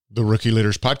The Rookie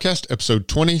Leaders Podcast, episode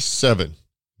 27,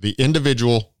 The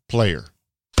Individual Player.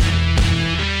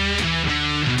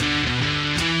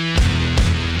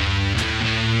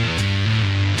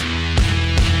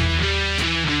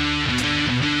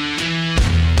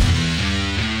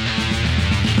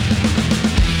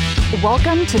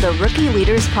 Welcome to the Rookie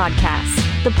Leaders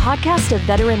Podcast, the podcast of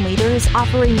veteran leaders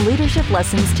offering leadership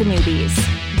lessons to newbies.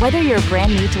 Whether you're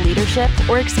brand new to leadership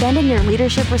or expanding your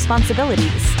leadership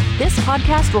responsibilities, this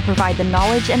podcast will provide the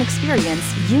knowledge and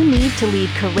experience you need to lead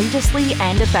courageously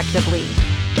and effectively.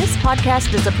 This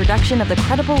podcast is a production of the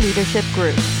Credible Leadership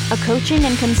Group, a coaching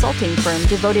and consulting firm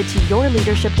devoted to your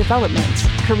leadership development,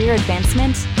 career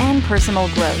advancement, and personal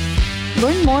growth.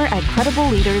 Learn more at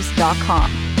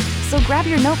credibleleaders.com. So grab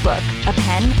your notebook, a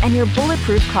pen, and your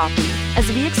bulletproof coffee as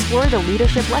we explore the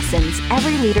leadership lessons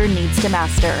every leader needs to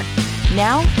master.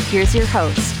 Now, here's your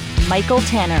host, Michael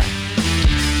Tanner.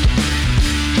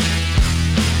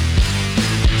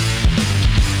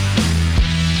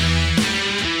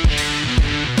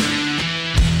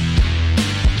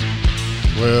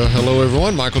 Well, hello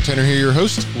everyone. Michael Tanner here, your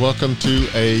host. Welcome to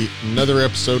another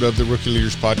episode of the Rookie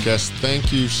Leaders Podcast.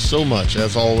 Thank you so much,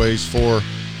 as always, for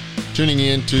tuning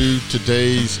in to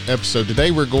today's episode.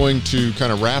 Today we're going to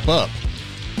kind of wrap up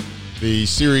the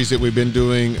series that we've been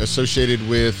doing associated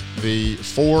with the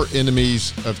 4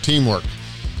 enemies of teamwork.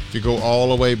 If you go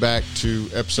all the way back to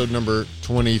episode number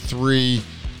 23,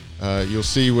 you'll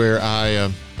see where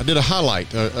I did a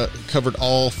highlight, covered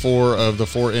all 4 of the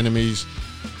 4 enemies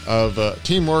of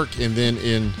teamwork, and then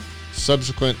in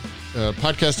subsequent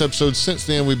podcast episodes since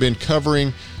then, we've been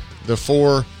covering the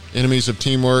 4 enemies of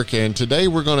teamwork, and today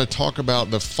we're going to talk about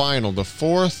the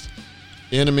 4th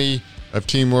enemy of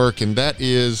teamwork, and that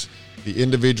is the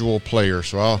individual player.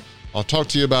 So I'll talk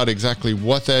to you about exactly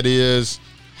what that is,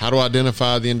 how to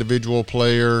identify the individual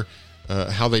player,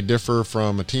 how they differ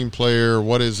from a team player,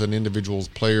 what is an individual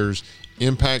player's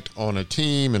impact on a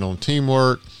team and on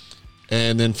teamwork,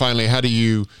 and then finally, how do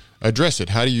you address it?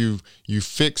 How do you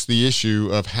fix the issue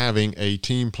of having a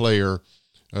team player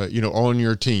on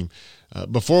your team?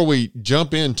 Before we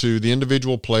jump into the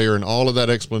individual player and all of that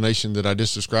explanation that I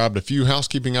just described, a few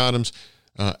housekeeping items.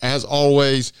 As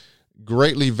always,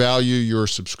 greatly value your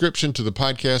subscription to the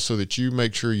podcast so that you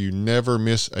make sure you never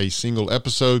miss a single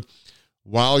episode.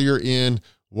 While you're in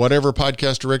whatever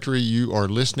podcast directory you are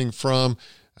listening from,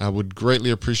 I would greatly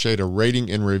appreciate a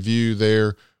rating and review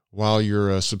there while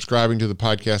you're subscribing to the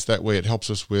podcast. That way it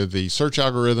helps us with the search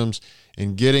algorithms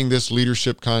and getting this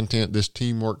leadership content, this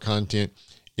teamwork content,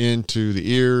 into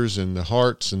the ears and the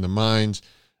hearts and the minds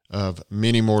of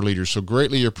many more leaders. So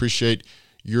greatly appreciate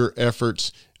your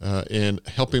efforts in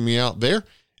helping me out there.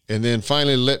 And then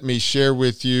finally, let me share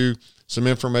with you some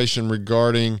information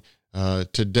regarding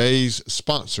today's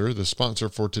sponsor, the sponsor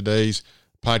for today's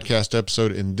podcast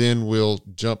episode, and then we'll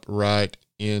jump right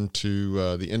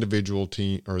into the individual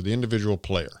team or the individual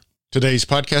player. Today's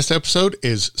podcast episode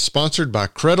is sponsored by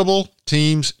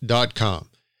CredibleTeams.com.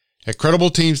 At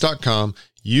CredibleTeams.com,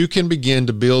 you can begin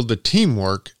to build the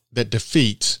teamwork that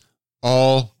defeats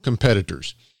all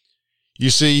competitors.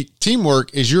 You see,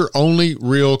 teamwork is your only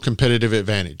real competitive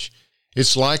advantage.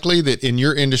 It's likely that in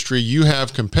your industry, you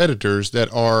have competitors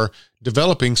that are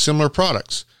developing similar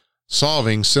products,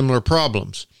 solving similar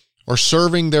problems, or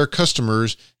serving their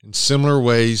customers in similar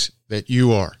ways that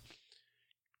you are.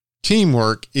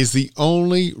 Teamwork is the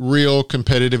only real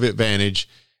competitive advantage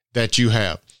that you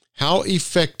have. How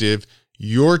effective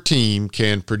your team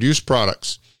can produce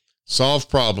products, solve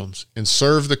problems, and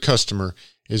serve the customer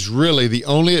is really the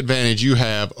only advantage you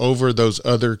have over those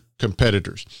other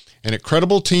competitors. And at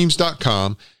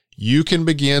CredibleTeams.com, you can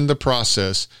begin the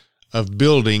process of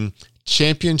building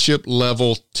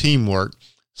championship-level teamwork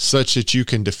such that you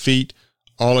can defeat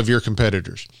all of your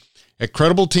competitors. At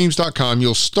CredibleTeams.com,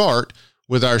 you'll start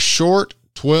with our short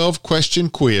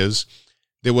 12-question quiz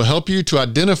that will help you to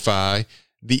identify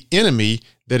the enemy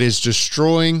that is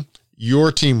destroying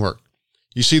your teamwork.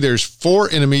 You see, there's 4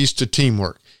 enemies to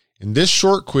teamwork, and this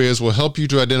short quiz will help you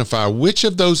to identify which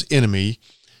of those enemy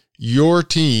your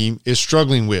team is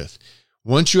struggling with.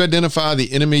 Once you identify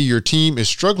the enemy your team is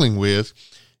struggling with,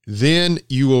 then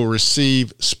you will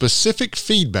receive specific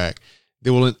feedback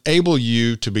that will enable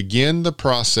you to begin the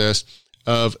process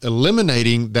of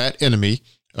eliminating that enemy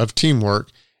of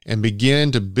teamwork and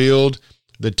begin to build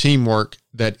the teamwork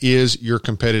that is your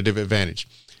competitive advantage.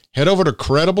 Head over to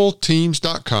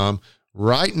CredibleTeams.com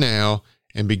right now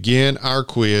and begin our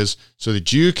quiz so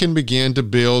that you can begin to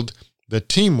build the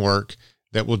teamwork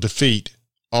that will defeat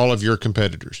all of your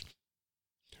competitors.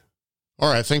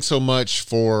 All right, thanks so much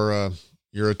for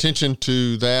your attention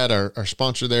to that, our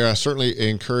sponsor there, I certainly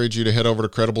encourage you to head over to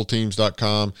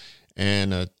credibleteams.com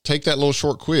and take that little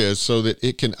short quiz so that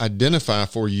it can identify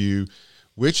for you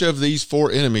which of these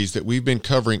 4 enemies that we've been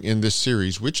covering in this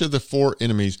series, which of the 4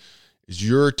 enemies is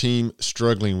your team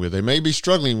struggling with. They may be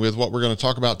struggling with what we're going to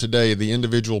talk about today, the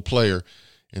individual player,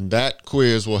 and that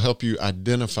quiz will help you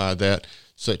identify that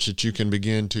such that you can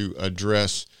begin to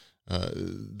address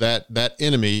that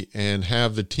enemy and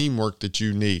have the teamwork that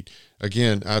you need.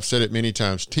 Again, I've said it many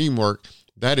times, teamwork,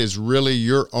 that is really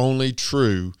your only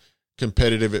true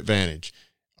competitive advantage.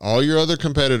 All your other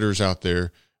competitors out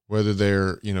there, whether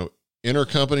they're,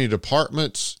 intercompany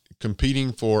departments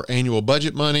competing for annual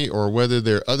budget money or whether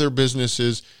they're other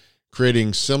businesses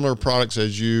creating similar products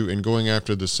as you and going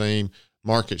after the same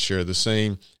market share, the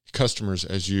same customers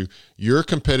as you, your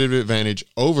competitive advantage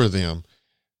over them,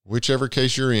 whichever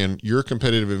case you're in, your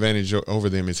competitive advantage over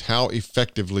them is how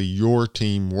effectively your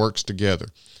team works together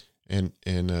and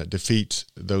defeats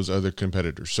those other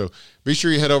competitors. So be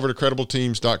sure you head over to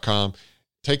credibleteams.com,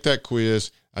 take that quiz,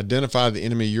 identify the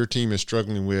enemy your team is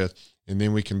struggling with, and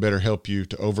then we can better help you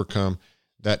to overcome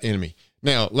that enemy.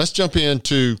 Now, let's jump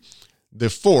into the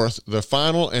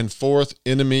final and fourth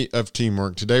enemy of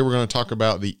teamwork. Today, we're going to talk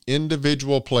about the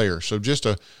individual player. So just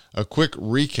a quick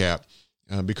recap,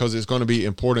 because it's going to be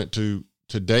important to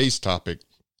today's topic.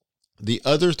 The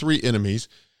other 3 enemies,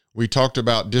 we talked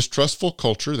about distrustful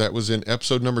culture. That was in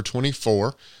episode number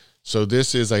 24. So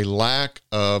this is a lack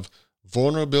of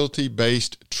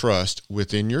vulnerability-based trust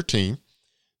within your team.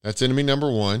 That's enemy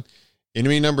number 1.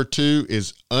 Enemy number 2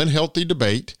 is unhealthy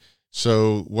debate.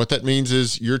 So what that means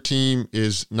is your team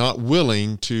is not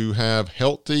willing to have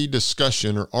healthy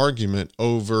discussion or argument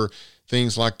over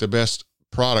things like the best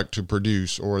product to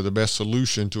produce or the best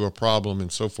solution to a problem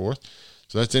and so forth.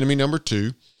 So that's enemy number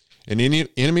 2. And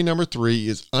enemy number 3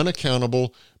 is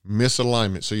unaccountable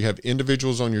misalignment. So you have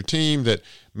individuals on your team that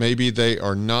maybe they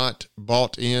are not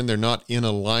bought in, they're not in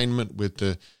alignment with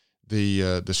the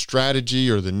strategy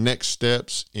or the next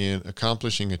steps in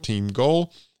accomplishing a team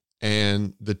goal,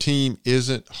 and the team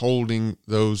isn't holding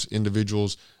those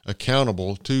individuals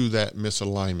accountable to that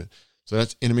misalignment. So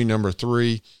that's enemy number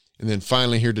 3. And then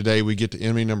finally here today, we get to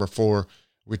enemy number 4,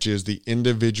 which is the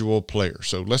individual player.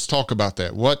 So let's talk about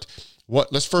that.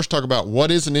 Let's first talk about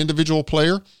what is an individual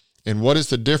player and what is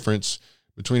the difference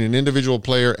between an individual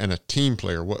player and a team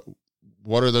player.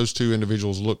 What are those two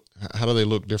individuals how do they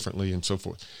look differently and so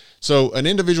forth? So an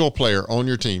individual player on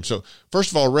your team. So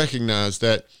first of all, recognize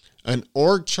that an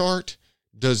org chart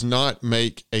does not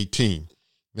make a team.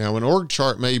 Now, an org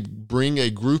chart may bring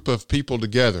a group of people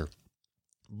together,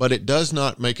 but it does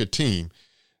not make a team.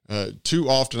 Too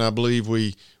often, I believe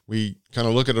we kind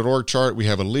of look at an org chart, we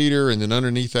have a leader, and then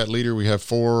underneath that leader, we have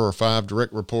 4 or 5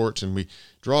 direct reports, and we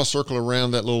draw a circle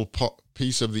around that little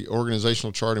piece of the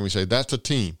organizational chart, and we say, that's a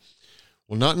team.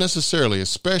 Well, not necessarily,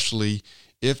 especially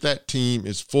if that team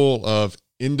is full of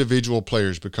individual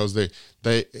players, because they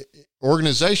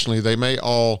organizationally, they may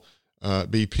all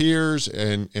be peers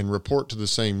and report to the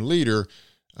same leader,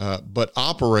 but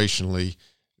operationally,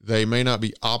 they may not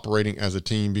be operating as a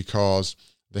team because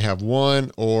they have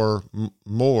one or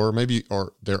more, maybe,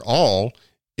 or they're all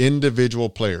individual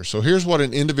players. So here's what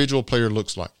an individual player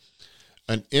looks like.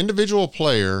 An individual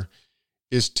player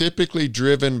is typically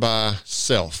driven by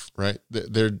self, right?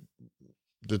 They're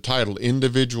the title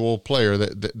individual player,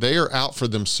 that they are out for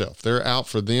themselves. They're out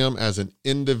for them as an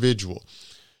individual.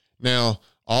 Now,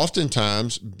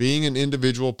 oftentimes being an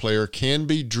individual player can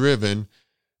be driven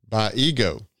by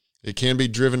ego. It can be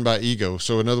driven by ego.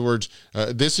 So in other words,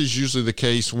 this is usually the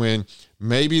case when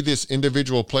maybe this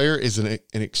individual player is an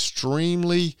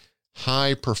extremely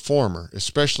high performer,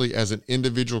 especially as an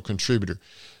individual contributor.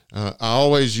 I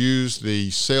always use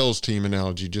the sales team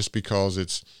analogy just because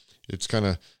it's kind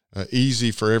of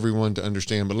easy for everyone to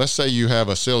understand. But let's say you have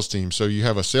a sales team. So you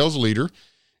have a sales leader,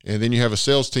 and then you have a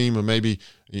sales team of maybe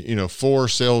 4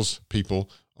 sales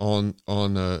people on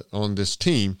this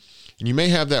team. And you may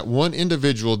have that one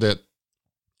individual that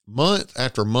month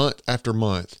after month after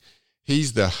month,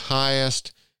 he's the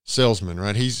highest salesman,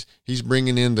 right? He's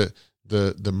bringing in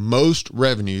the most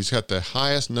revenue. He's got the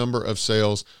highest number of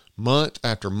sales month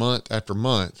after month after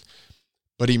month,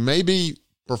 but he may be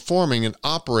performing and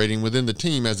operating within the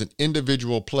team as an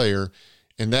individual player,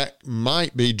 and that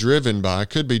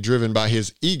could be driven by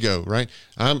his ego, right?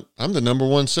 I'm the number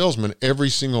one salesman every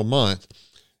single month,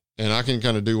 and I can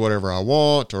kind of do whatever I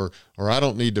want, or I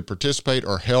don't need to participate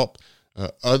or help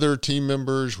other team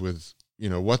members with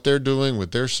what they're doing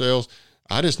with their sales.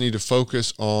 I just need to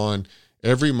focus on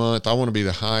every month. I want to be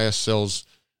the highest sales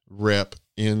rep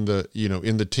in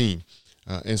the team.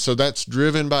 And so that's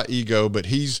driven by ego, but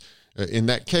he's, in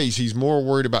that case, he's more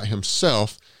worried about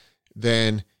himself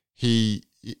than he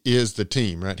is the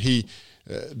team, right?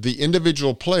 The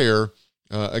individual player,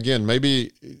 again,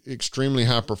 maybe extremely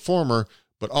high performer,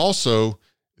 but also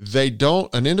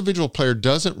an individual player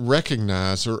doesn't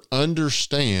recognize or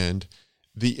understand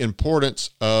the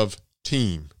importance of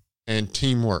team and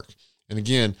teamwork. And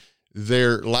again,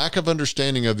 their lack of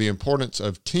understanding of the importance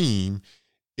of team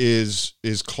is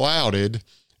clouded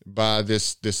by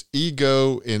this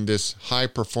ego and this high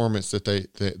performance that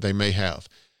they may have.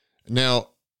 Now,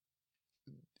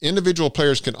 individual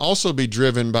players can also be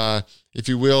driven by, if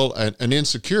you will, an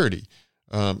insecurity.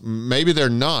 Maybe they're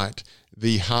not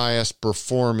the highest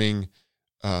performing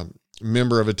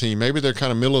member of a team. Maybe they're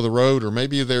kind of middle of the road, or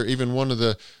maybe they're even one of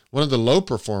the low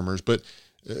performers. But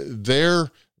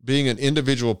their being an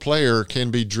individual player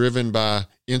can be driven by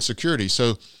insecurity.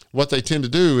 So what they tend to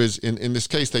do is, in this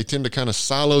case, they tend to kind of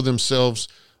silo themselves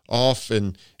off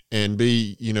and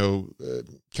be,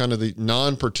 kind of the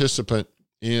non-participant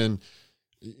in,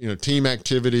 team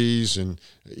activities and,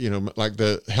 like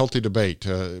the healthy debate.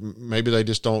 Maybe they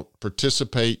just don't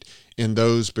participate in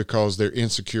those because they're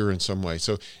insecure in some way.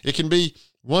 So it can be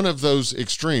one of those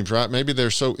extremes, right? Maybe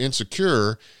they're so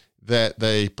insecure that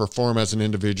they perform as an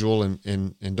individual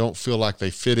and don't feel like they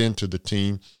fit into the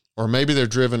team. Or maybe they're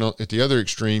driven at the other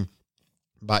extreme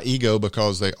by ego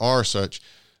because they are such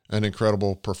an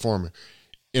incredible performer.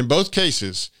 In both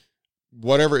cases,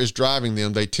 whatever is driving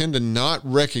them, they tend to not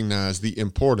recognize the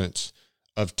importance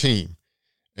of team.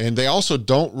 And they also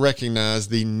don't recognize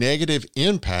the negative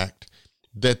impact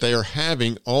that they are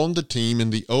having on the team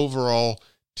and the overall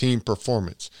team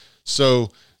performance.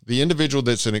 So the individual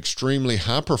that's an extremely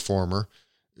high performer,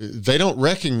 they don't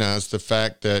recognize the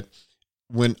fact that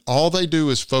when all they do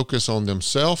is focus on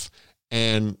themselves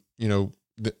and,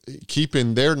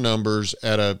 keeping their numbers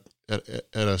at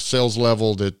a sales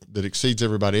level that exceeds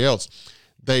everybody else,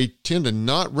 they tend to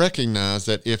not recognize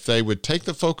that if they would take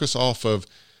the focus off of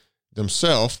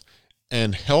themselves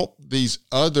and help these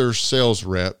other sales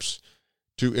reps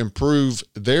to improve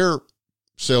their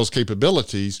sales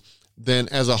capabilities, then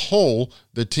as a whole,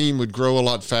 the team would grow a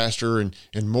lot faster and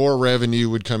more revenue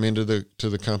would come into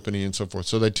the company and so forth.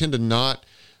 So they tend to not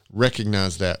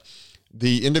recognize that.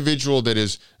 The individual that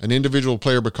is an individual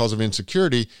player because of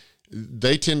insecurity,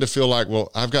 they tend to feel like,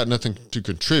 well, I've got nothing to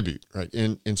contribute, right?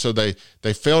 And so they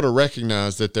fail to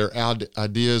recognize that their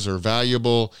ideas are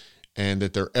valuable and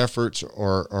that their efforts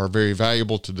are very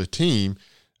valuable to the team.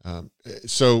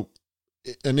 So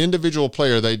an individual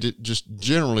player, they just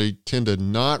generally tend to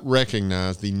not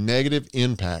recognize the negative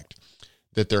impact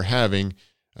that they're having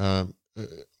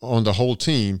on the whole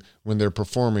team when they're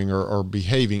performing or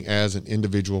behaving as an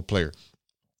individual player.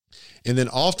 And then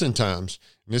oftentimes,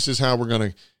 and this is how we're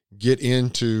going to get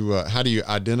into how do you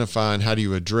identify and how do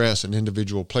you address an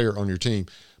individual player on your team.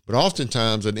 But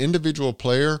oftentimes an individual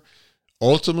player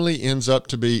ultimately ends up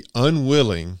to be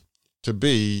unwilling to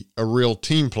be a real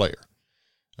team player.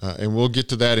 And we'll get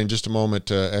to that in just a moment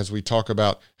as we talk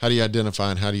about how do you identify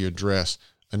and how do you address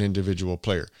an individual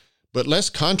player. But let's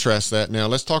contrast that now.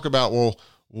 Let's talk about, well,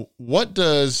 what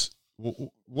does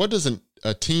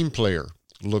a team player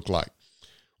look like?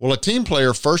 Well, a team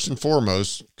player, first and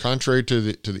foremost, contrary to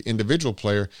the individual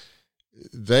player,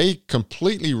 they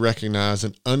completely recognize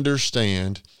and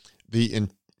understand the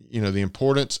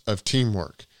importance of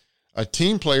teamwork. A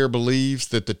team player believes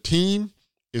that the team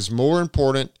is more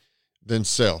important than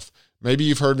self. Maybe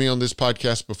you've heard me on this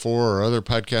podcast before or other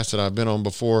podcasts that I've been on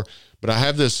before, but I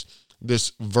have this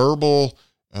verbal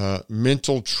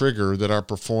mental trigger that I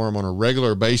perform on a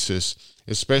regular basis,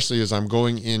 especially as I'm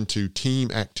going into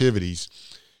team activities.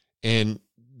 And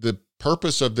the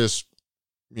purpose of this,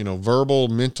 verbal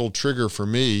mental trigger for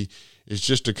me is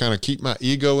just to kind of keep my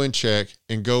ego in check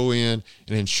and go in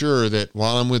and ensure that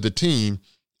while I'm with the team,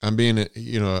 I'm being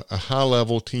a high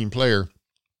level team player.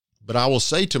 But I will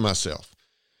say to myself,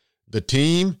 the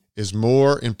team is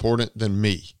more important than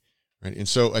me, right? And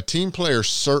so a team player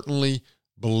certainly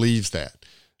believes that.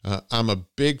 I'm a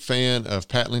big fan of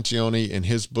Pat Lencioni and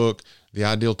his book, The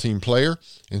Ideal Team Player.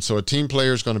 And so a team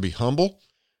player is going to be humble.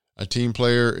 A team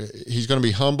player, he's going to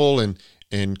be humble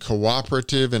and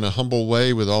cooperative in a humble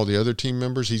way with all the other team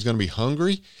members. He's going to be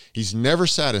hungry. He's never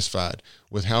satisfied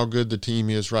with how good the team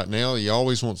is right now. He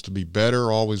always wants to be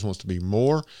better, always wants to be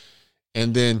more.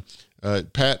 And then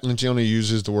Pat Lencioni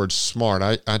uses the word smart.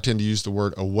 I tend to use the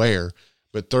word aware.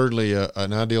 But thirdly,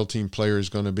 an ideal team player is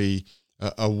going to be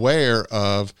aware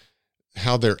of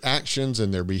how their actions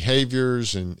and their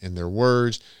behaviors and their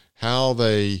words, how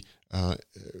they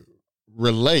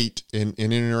relate and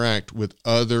interact with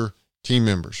other team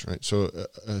members, right? So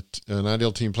an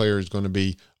ideal team player is going to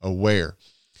be aware.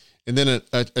 And then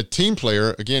a team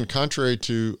player, again, contrary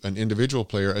to an individual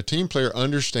player, a team player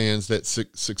understands that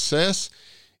success,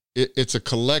 it's a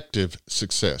collective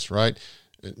success, right?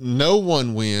 No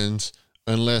one wins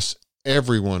unless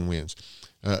everyone wins.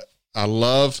 I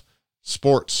love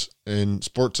sports and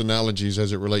sports analogies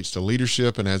as it relates to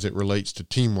leadership and as it relates to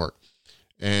teamwork.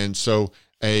 And so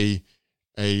a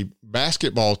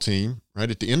basketball team, right,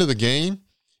 at the end of the game,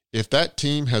 if that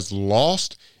team has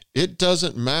lost, it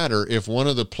doesn't matter if one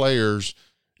of the players,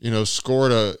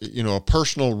 scored a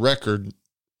personal record,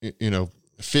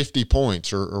 50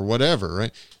 points or whatever,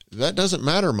 right? That doesn't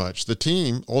matter much. The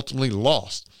team ultimately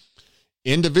lost.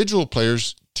 Individual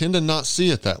players tend to not see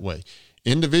it that way.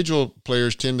 Individual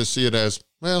players tend to see it as,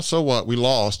 well, so what? We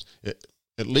lost.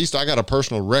 At least I got a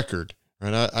personal record,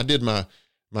 right? I did my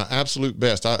absolute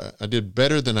best. I did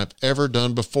better than I've ever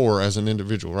done before as an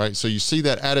individual, right? So you see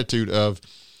that attitude of,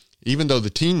 even though the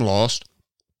team lost,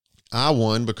 I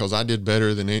won because I did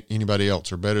better than anybody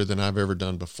else or better than I've ever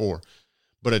done before.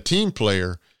 But a team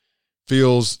player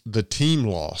feels the team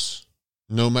loss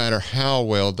no matter how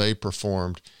well they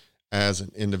performed as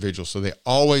an individual. So they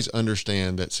always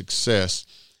understand that success,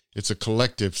 it's a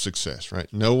collective success, right?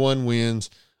 No one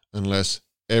wins unless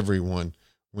everyone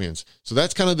wins. So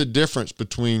that's kind of the difference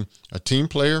between a team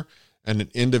player and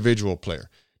an individual player.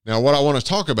 Now, what I want to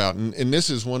talk about, and this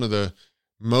is one of the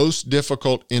most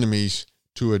difficult enemies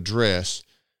to address,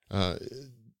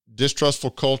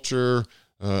 distrustful culture,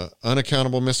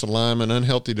 unaccountable misalignment,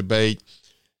 unhealthy debate.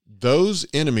 Those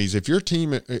enemies, if your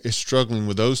team is struggling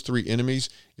with those three enemies,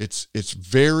 it's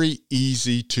very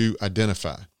easy to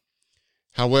identify.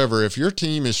 However, if your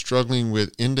team is struggling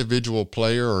with individual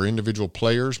player or individual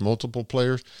players, multiple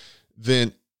players,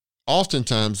 then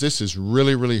oftentimes this is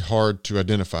really, really hard to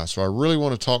identify. So I really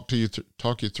want to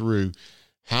talk you through,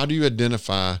 how do you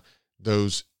identify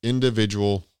those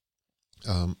individual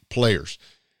players?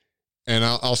 And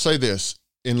I'll say this,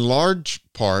 in large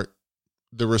part,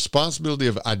 the responsibility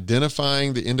of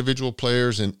identifying the individual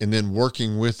players and then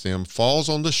working with them falls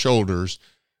on the shoulders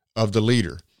of the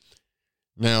leader.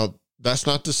 Now, that's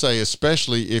not to say,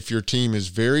 especially if your team is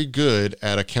very good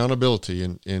at accountability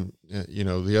and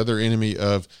the other enemy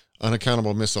of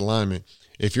unaccountable misalignment,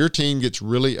 if your team gets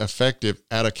really effective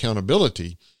at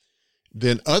accountability,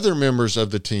 then other members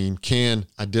of the team can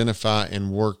identify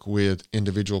and work with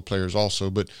individual players also.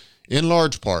 But in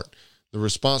large part, the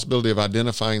responsibility of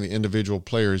identifying the individual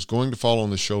player is going to fall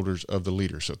on the shoulders of the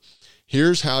leader. So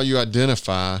here's how you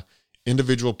identify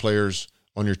individual players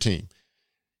on your team.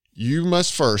 You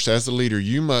must first, as the leader,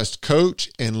 you must coach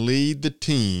and lead the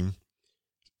team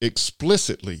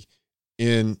explicitly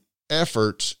in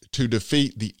efforts to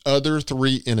defeat the other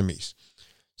three enemies.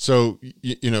 So,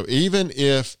 even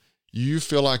if you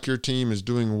feel like your team is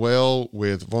doing well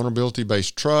with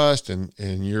vulnerability-based trust and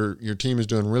your team is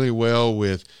doing really well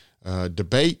with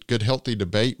debate, good, healthy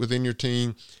debate within your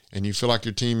team, and you feel like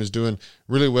your team is doing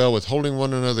really well with holding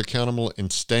one another accountable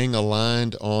and staying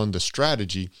aligned on the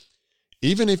strategy,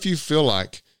 even if you feel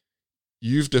like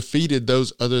you've defeated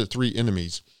those other three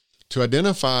enemies, to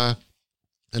identify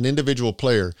an individual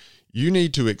player, you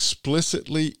need to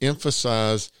explicitly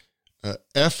emphasize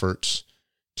efforts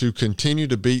to continue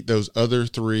to beat those other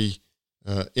three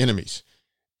enemies.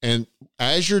 And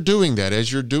as you're doing that,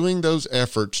 as you're doing those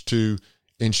efforts to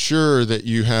ensure that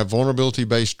you have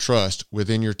vulnerability-based trust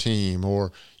within your team,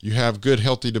 or you have good,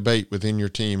 healthy debate within your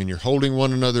team, and you're holding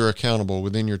one another accountable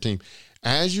within your team,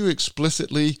 as you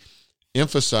explicitly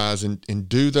emphasize and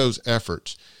do those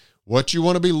efforts, what you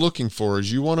want to be looking for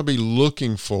is you want to be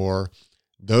looking for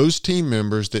those team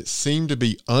members that seem to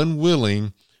be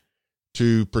unwilling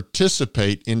to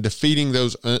participate in defeating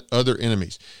those other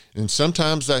enemies. And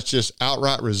sometimes that's just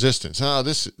outright resistance.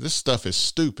 This stuff is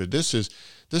stupid. This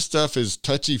stuff is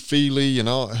touchy-feely and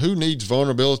all. Who needs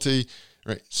vulnerability?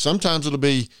 Right? Sometimes it'll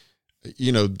be,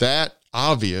 that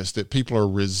obvious that people are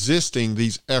resisting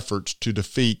these efforts to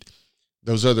defeat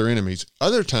those other enemies.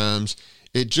 Other times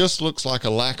it just looks like a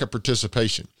lack of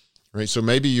participation, right? So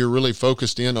maybe you're really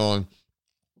focused in on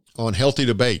healthy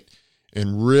debate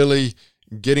and really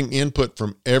getting input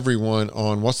from everyone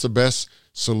on what's the best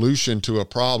solution to a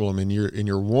problem. And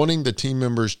you're wanting the team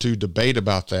members to debate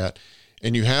about that.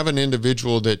 And you have an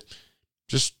individual that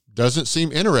just doesn't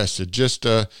seem interested, just,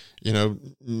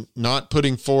 not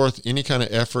putting forth any kind of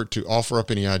effort to offer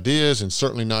up any ideas, and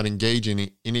certainly not engage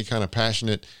in any kind of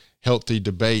passionate, healthy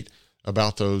debate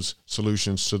about those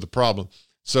solutions to the problem.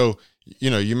 So,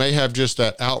 you may have just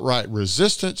that outright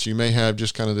resistance. You may have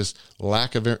just kind of this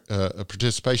lack of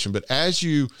participation. But as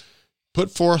you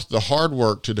put forth the hard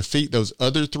work to defeat those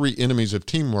other three enemies of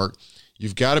teamwork,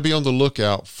 you've got to be on the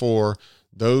lookout for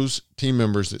those team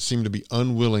members that seem to be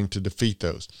unwilling to defeat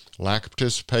those. Lack of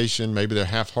participation, maybe they're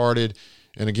half-hearted.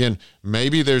 And again,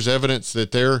 maybe there's evidence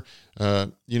that they're,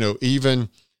 even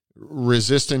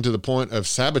resisting to the point of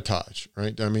sabotage,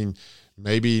 right? I mean,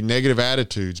 maybe negative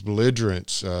attitudes,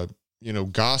 belligerence,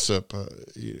 gossip,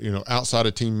 outside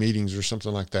of team meetings or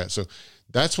something like that. So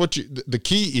that's what the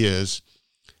key is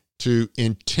to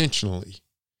intentionally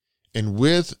and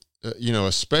with,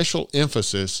 a special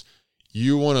emphasis,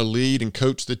 you want to lead and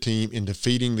coach the team in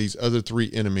defeating these other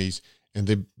three enemies, and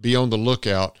then be on the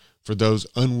lookout for those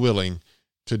unwilling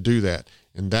to do that.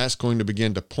 And that's going to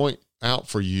begin to point out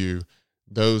for you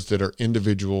those that are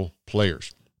individual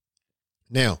players.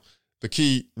 Now, the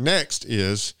key next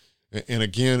is, and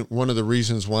again, one of the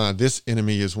reasons why this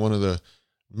enemy is one of the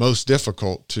most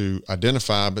difficult to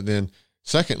identify, but then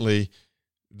secondly,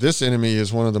 this enemy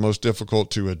is one of the most difficult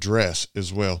to address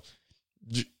as well,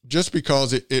 just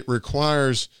because it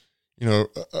requires,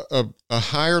 a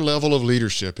higher level of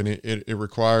leadership, and it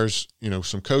requires,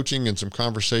 some coaching and some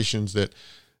conversations that,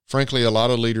 frankly, a lot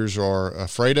of leaders are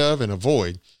afraid of and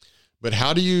avoid. But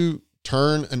how do you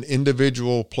turn an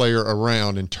individual player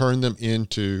around and turn them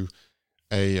into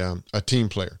a team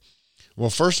player? Well,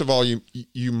 first of all,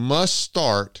 you must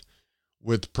start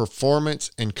with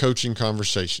performance and coaching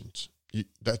conversations.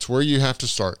 That's where you have to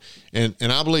start. And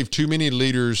I believe too many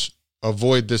leaders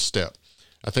avoid this step.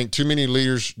 I think too many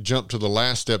leaders jump to the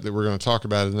last step that we're going to talk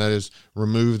about, and that is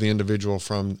remove the individual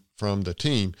from the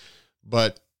team.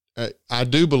 But I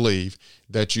do believe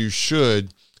that you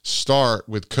should start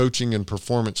with coaching and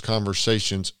performance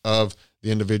conversations of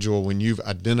the individual when you've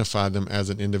identified them as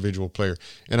an individual player.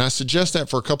 And I suggest that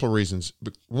for a couple of reasons.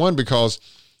 One, because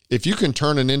if you can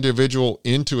turn an individual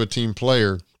into a team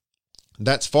player,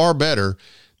 that's far better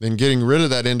than getting rid of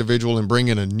that individual and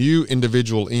bringing a new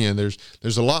individual in.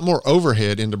 There's a lot more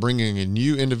overhead into bringing a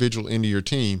new individual into your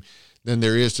team than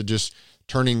there is to just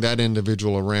turning that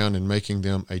individual around and making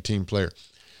them a team player.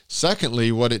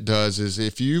 Secondly, what it does is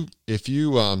if you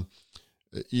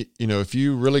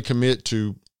really commit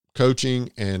to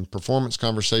coaching and performance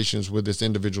conversations with this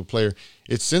individual player,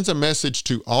 it sends a message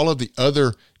to all of the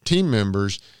other team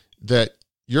members that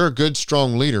you're a good,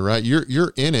 strong leader, right?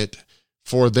 You're in it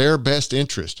for their best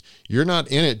interest. You're not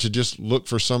in it to just look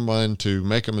for someone to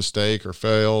make a mistake or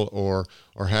fail or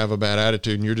have a bad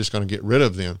attitude and you're just going to get rid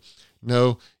of them.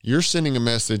 No, you're sending a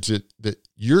message that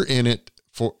you're in it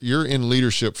you're in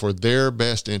leadership for their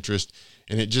best interest,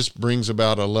 and it just brings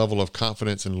about a level of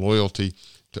confidence and loyalty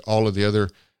to all of the other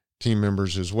team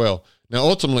members as well. Now,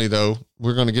 ultimately, though,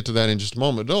 we're going to get to that in just a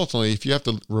moment, but ultimately, if you have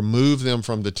to remove them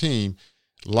from the team,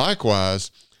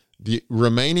 likewise, the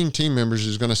remaining team members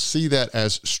is going to see that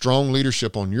as strong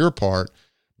leadership on your part,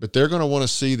 but they're going to want to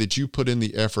see that you put in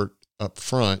the effort up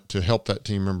front to help that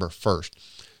team member first.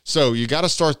 So you got to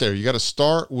start there. You got to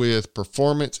start with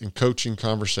performance and coaching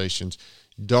conversations.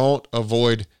 Don't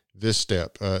avoid this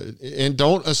step, and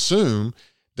don't assume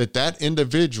that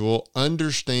individual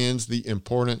understands the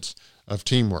importance of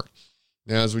teamwork.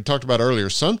 Now, as we talked about earlier,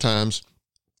 sometimes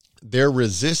they're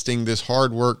resisting this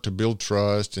hard work to build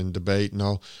trust and debate and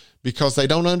all because they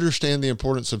don't understand the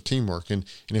importance of teamwork. And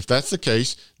if that's the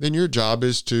case, then your job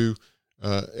is to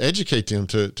educate them,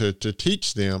 to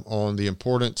teach them on the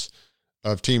importance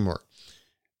of teamwork.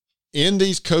 In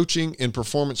these coaching and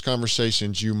performance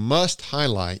conversations, you must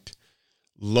highlight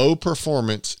low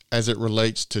performance as it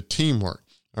relates to teamwork.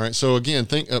 All right. So again,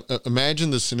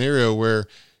 imagine the scenario where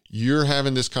you're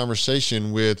having this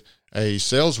conversation with a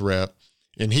sales rep,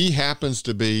 and he happens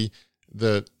to be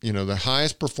the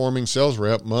highest performing sales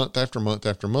rep month after month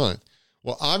after month.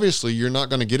 Well, obviously, you're not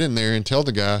going to get in there and tell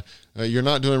the guy you're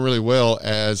not doing really well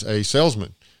as a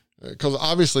salesman, because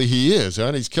obviously he is,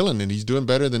 right? He's killing it. He's doing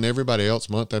better than everybody else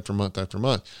month after month after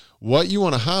month. What you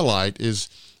want to highlight is,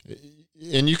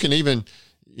 and you can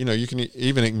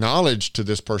even acknowledge to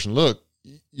this person, look,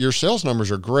 your sales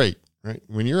numbers are great, right?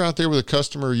 When you're out there with a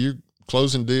customer, you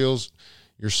closing deals,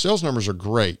 your sales numbers are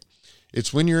great.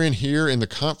 It's when you're in here in the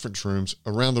conference rooms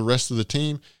around the rest of the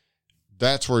team,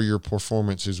 that's where your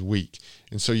performance is weak.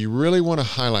 And so you really want to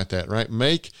highlight that, right?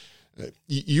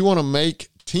 You want to make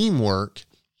teamwork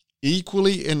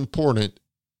equally important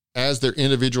as their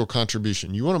individual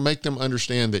contribution. You want to make them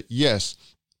understand that, yes,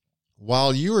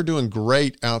 while you are doing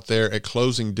great out there at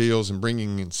closing deals and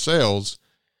bringing in sales,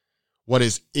 what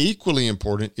is equally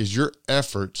important is your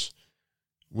efforts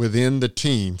within the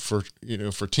team for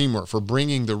teamwork, for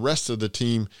bringing the rest of the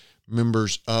team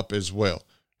members up as well,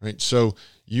 right? So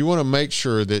you want to make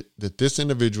sure that this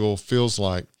individual feels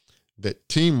like that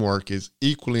teamwork is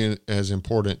equally as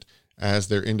important as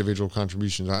their individual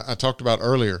contributions. I talked about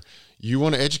earlier, you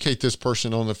want to educate this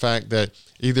person on the fact that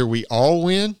either we all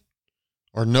win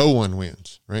or no one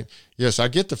wins, right? Yes, I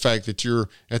get the fact that you're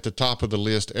at the top of the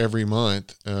list every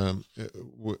month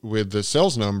with the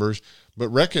sales numbers, but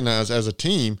recognize as a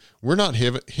team, we're not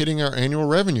hitting our annual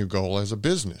revenue goal as a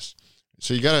business.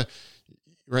 So you got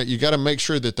to make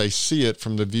sure that they see it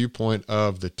from the viewpoint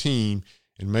of the team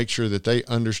and make sure that they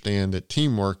understand that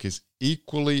teamwork is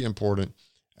equally important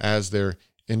as their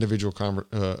individual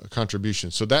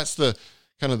contributions. So that's the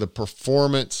kind of the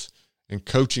performance and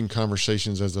coaching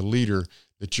conversations as a leader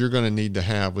that you're going to need to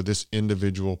have with this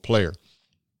individual player.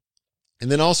 And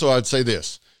then also I'd say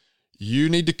this, you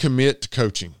need to commit to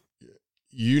coaching.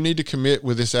 You need to commit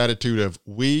with this attitude of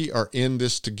we are in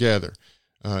this together.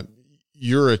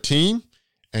 You're a team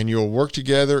and you'll work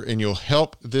together and you'll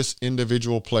help this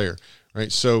individual player,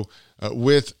 right? So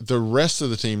with the rest of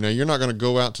the team, now you're not going to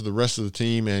go out to the rest of the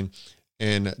team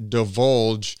and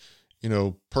divulge,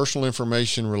 personal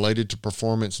information related to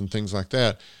performance and things like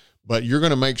that. But you're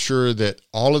going to make sure that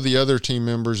all of the other team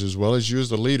members, as well as you as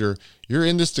the leader, you're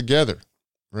in this together,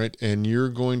 right? And you're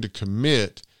going to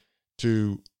commit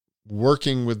to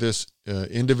working with this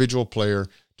individual player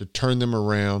to turn them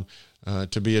around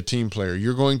to be a team player.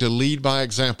 You're going to lead by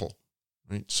example,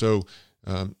 right? So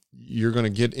you're going to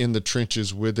get in the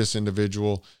trenches with this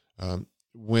individual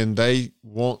when they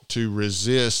want to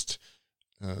resist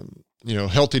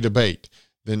healthy debate,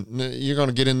 then you're going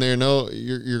to get in there.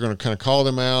 You're going to kind of call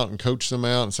them out and coach them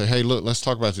out and say, hey, look, let's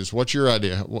talk about this. What's your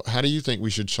idea? How do you think we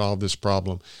should solve this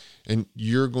problem? And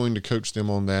you're going to coach them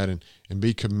on that and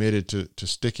be committed to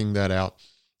sticking that out.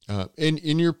 And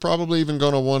you're probably even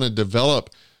going to want to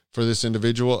develop for this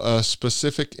individual a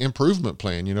specific improvement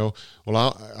plan.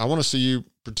 I want to see you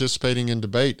participating in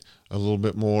debate a little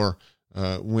bit more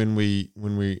when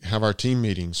we have our team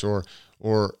meetings, or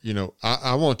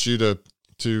I want you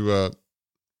to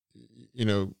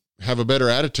have a better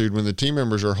attitude when the team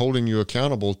members are holding you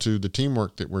accountable to the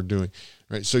teamwork that we're doing,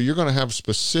 right? So you're going to have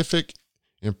specific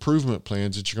improvement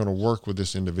plans that you're going to work with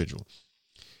this individual.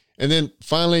 And then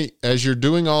finally, as you're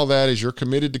doing all that, as you're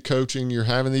committed to coaching, you're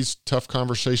having these tough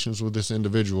conversations with this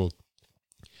individual,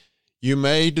 you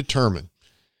may determine,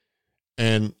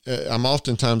 and I'm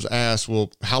oftentimes asked,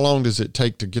 well, how long does it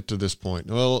take to get to this point?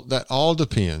 Well, that all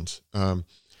depends.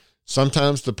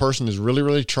 Sometimes the person is really,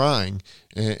 really trying,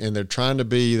 and they're trying to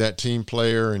be that team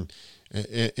player. And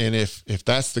if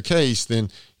that's the case, then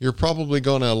you're probably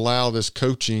going to allow this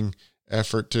coaching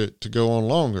effort to go on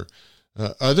longer.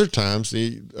 Other times,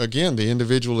 the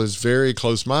individual is very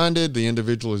close-minded. The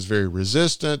individual is very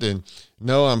resistant and,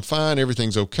 no, I'm fine.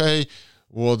 Everything's okay.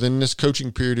 Well, then this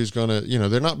coaching period is going to,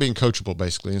 they're not being coachable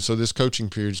basically. And so this coaching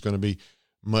period is going to be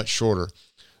much shorter.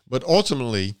 But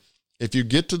ultimately, if you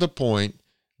get to the point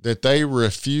that they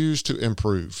refuse to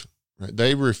improve, right?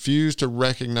 They refuse to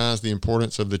recognize the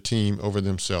importance of the team over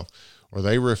themselves, or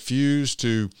they refuse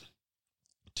to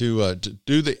do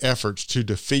the efforts to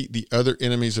defeat the other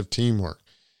enemies of teamwork.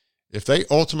 If they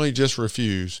ultimately just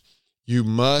refuse, you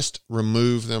must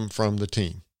remove them from the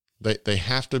team. They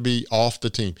have to be off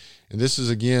the team. And this is,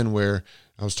 again, where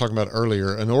I was talking about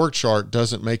earlier, an org chart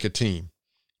doesn't make a team,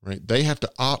 right? They have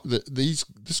to,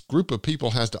 this group of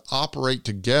people has to operate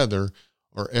together,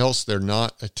 or else they're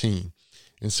not a team.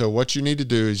 And so what you need to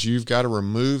do is you've got to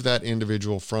remove that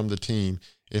individual from the team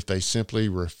if they simply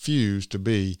refuse to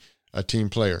be a team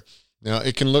player. Now,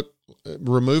 it can look,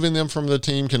 removing them from the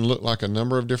team can look like a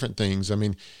number of different things. I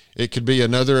mean, it could be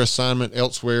another assignment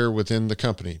elsewhere within the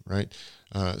company, right?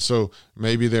 So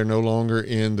maybe they're no longer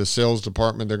in the sales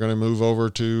department. They're going to move over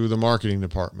to the marketing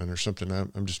department or something.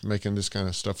 I'm just making this kind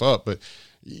of stuff up, but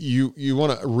you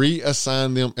want to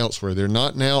reassign them elsewhere. They're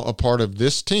not now a part of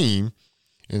this team.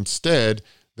 Instead,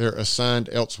 they're assigned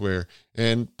elsewhere.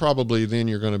 And probably then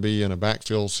you're going to be in a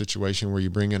backfill situation where you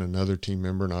bring in another team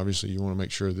member. And obviously you want to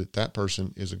make sure that that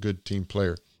person is a good team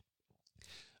player.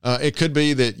 It could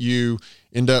be that you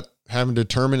end up having to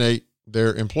terminate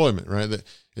their employment, right? That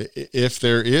if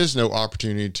there is no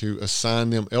opportunity to assign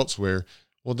them elsewhere,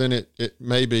 well, then it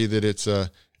may be that it's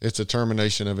a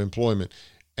termination of employment.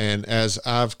 And as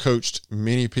I've coached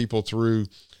many people through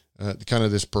kind of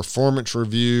this performance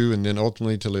review, and then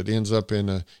ultimately till it ends up in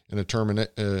a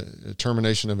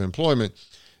termination of employment,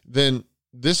 then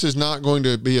this is not going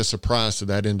to be a surprise to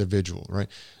that individual, right?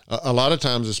 A lot of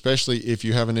times, especially if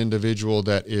you have an individual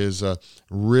that is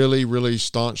really, really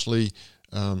staunchly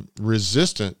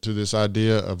resistant to this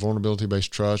idea of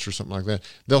vulnerability-based trust or something like that,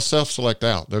 they'll self-select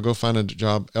out. They'll go find a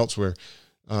job elsewhere.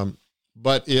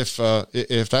 But if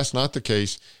that's not the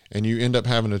case and you end up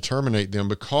having to terminate them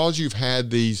because you've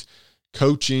had these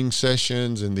coaching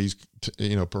sessions and these,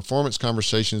 performance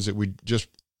conversations that we just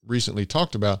recently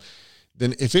talked about,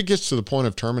 then if it gets to the point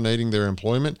of terminating their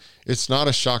employment, it's not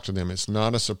a shock to them. It's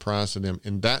not a surprise to them.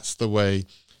 And that's the way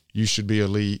you should be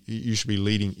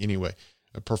leading anyway.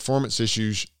 Performance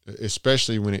issues,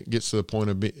 especially when it gets to the point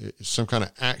of some kind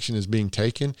of action is being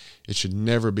taken, it should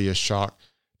never be a shock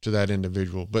to that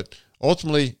individual. But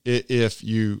ultimately, if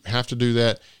you have to do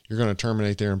that, you're going to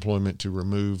terminate their employment to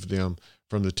remove them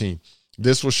from the team.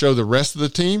 This will show the rest of the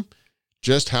team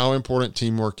just how important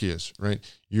teamwork is, right?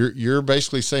 You're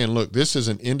basically saying, look, this is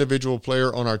an individual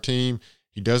player on our team.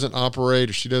 He doesn't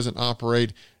operate or she doesn't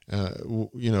operate,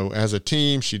 as a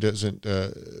team. She doesn't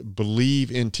believe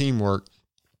in teamwork.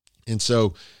 And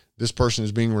so this person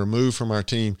is being removed from our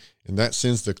team, and that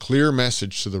sends the clear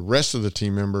message to the rest of the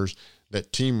team members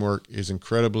that teamwork is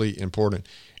incredibly important.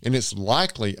 And it's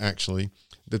likely, actually,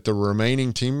 that the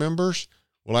remaining team members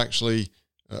will actually,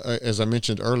 as I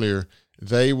mentioned earlier,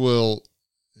 they will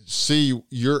see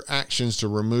your actions to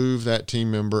remove that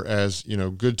team member as,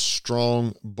 good,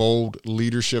 strong, bold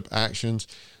leadership actions.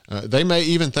 They may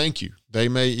even thank you. They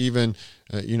may even,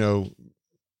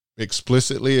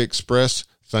 explicitly express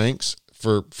thanks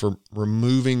for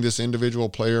removing this individual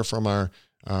player from our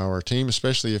team,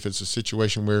 especially if it's a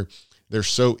situation where they're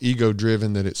so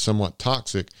ego-driven that it's somewhat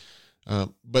toxic.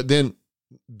 But then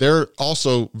they're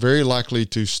also very likely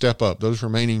to step up. Those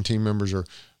remaining team members are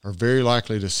very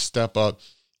likely to step up.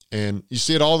 And you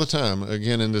see it all the time.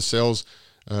 Again, in the sales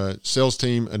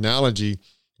team analogy,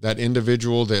 that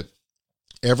individual that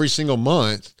every single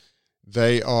month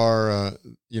they are,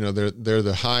 they're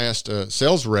the highest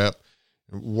sales rep,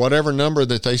 whatever number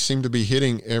that they seem to be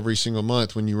hitting every single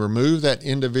month. When you remove that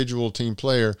individual team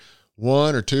player,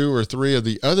 one or two or three of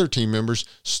the other team members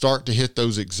start to hit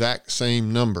those exact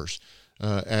same numbers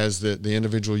as the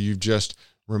individual you've just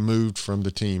removed from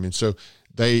the team. And so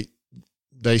they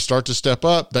start to step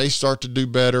up, they start to do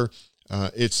better.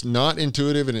 It's not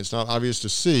intuitive and it's not obvious to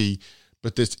see,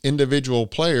 but this individual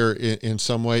player in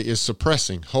some way is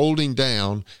suppressing, holding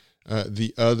down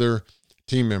the other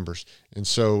team members. And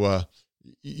so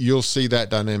you'll see that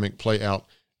dynamic play out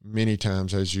many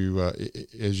times as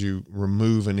you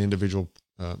remove an individual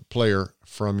player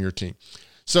from your team.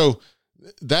 So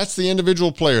that's the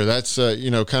individual player. That's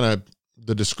kind of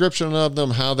the description of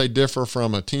them, how they differ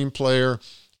from a team player,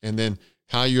 and then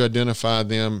how you identify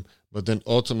them, but then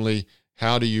ultimately,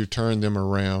 how do you turn them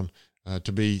around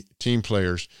to be team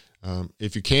players?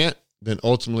 If you can't, then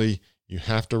ultimately you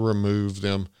have to remove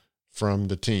them from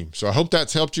the team. So I hope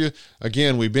that's helped you.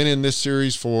 Again, we've been in this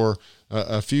series for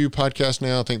a few podcasts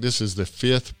now. I think this is the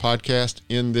 5th podcast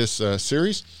in this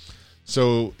series.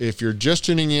 So if you're just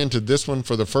tuning in to this one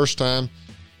for the first time,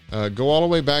 go all the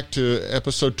way back to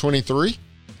episode 23.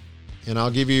 And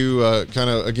I'll give you kind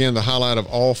of, again, the highlight of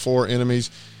all 4 enemies.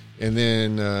 And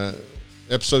then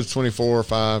episodes 24,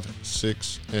 5,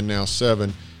 6, and now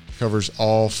 7 covers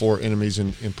all 4 enemies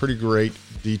in pretty great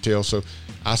detail. So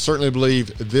I certainly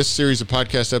believe this series of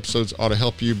podcast episodes ought to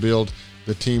help you build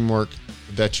the teamwork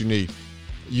that you need.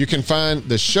 You can find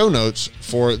the show notes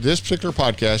for this particular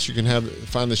podcast. You can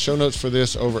find the show notes for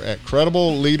this over at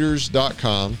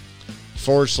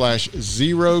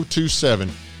credibleleaders.com/027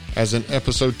 as in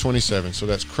episode 27. So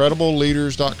that's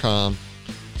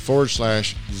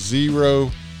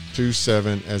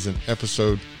credibleleaders.com/027 as in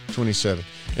episode 27.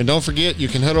 And don't forget, you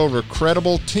can head over to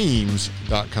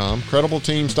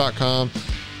credibleteams.com,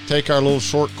 take our little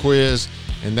short quiz,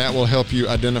 and that will help you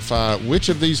identify which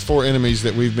of these 4 enemies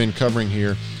that we've been covering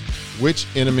here, which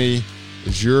enemy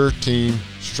is your team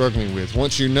struggling with.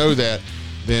 Once you know that,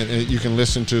 then you can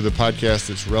listen to the podcast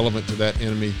that's relevant to that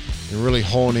enemy and really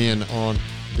hone in on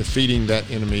defeating that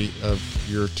enemy of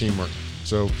your teamwork.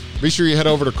 So be sure you head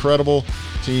over to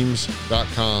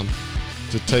credibleteams.com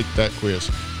to take that quiz.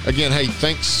 Again, hey,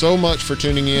 thanks so much for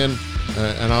tuning in.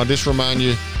 And I'll just remind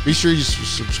you, be sure you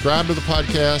subscribe to the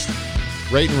podcast,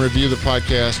 rate and review the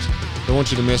podcast. Don't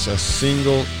want you to miss a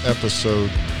single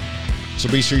episode. So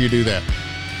be sure you do that.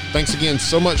 Thanks again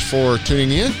so much for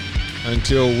tuning in.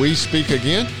 Until we speak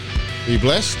again, be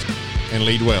blessed and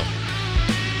lead well.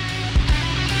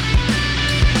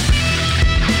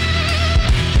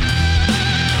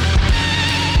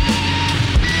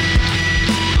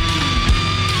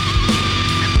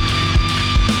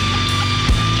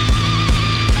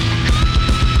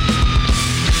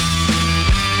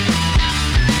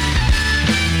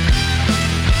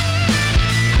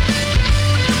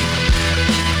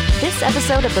 This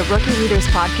episode of the Rookie Leaders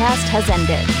Podcast has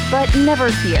ended, but never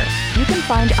fear. You can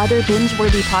find other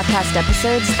binge-worthy podcast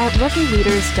episodes at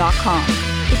RookieLeaders.com.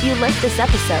 If you liked this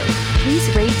episode, please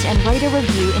rate and write a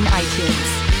review in iTunes.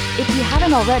 If you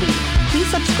haven't already, please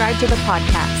subscribe to the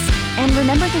podcast. And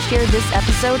remember to share this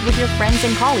episode with your friends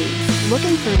and colleagues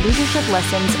looking for leadership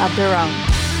lessons of their own.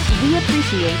 We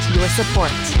appreciate your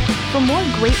support. For more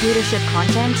great leadership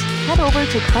content, head over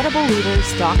to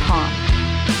CredibleLeaders.com.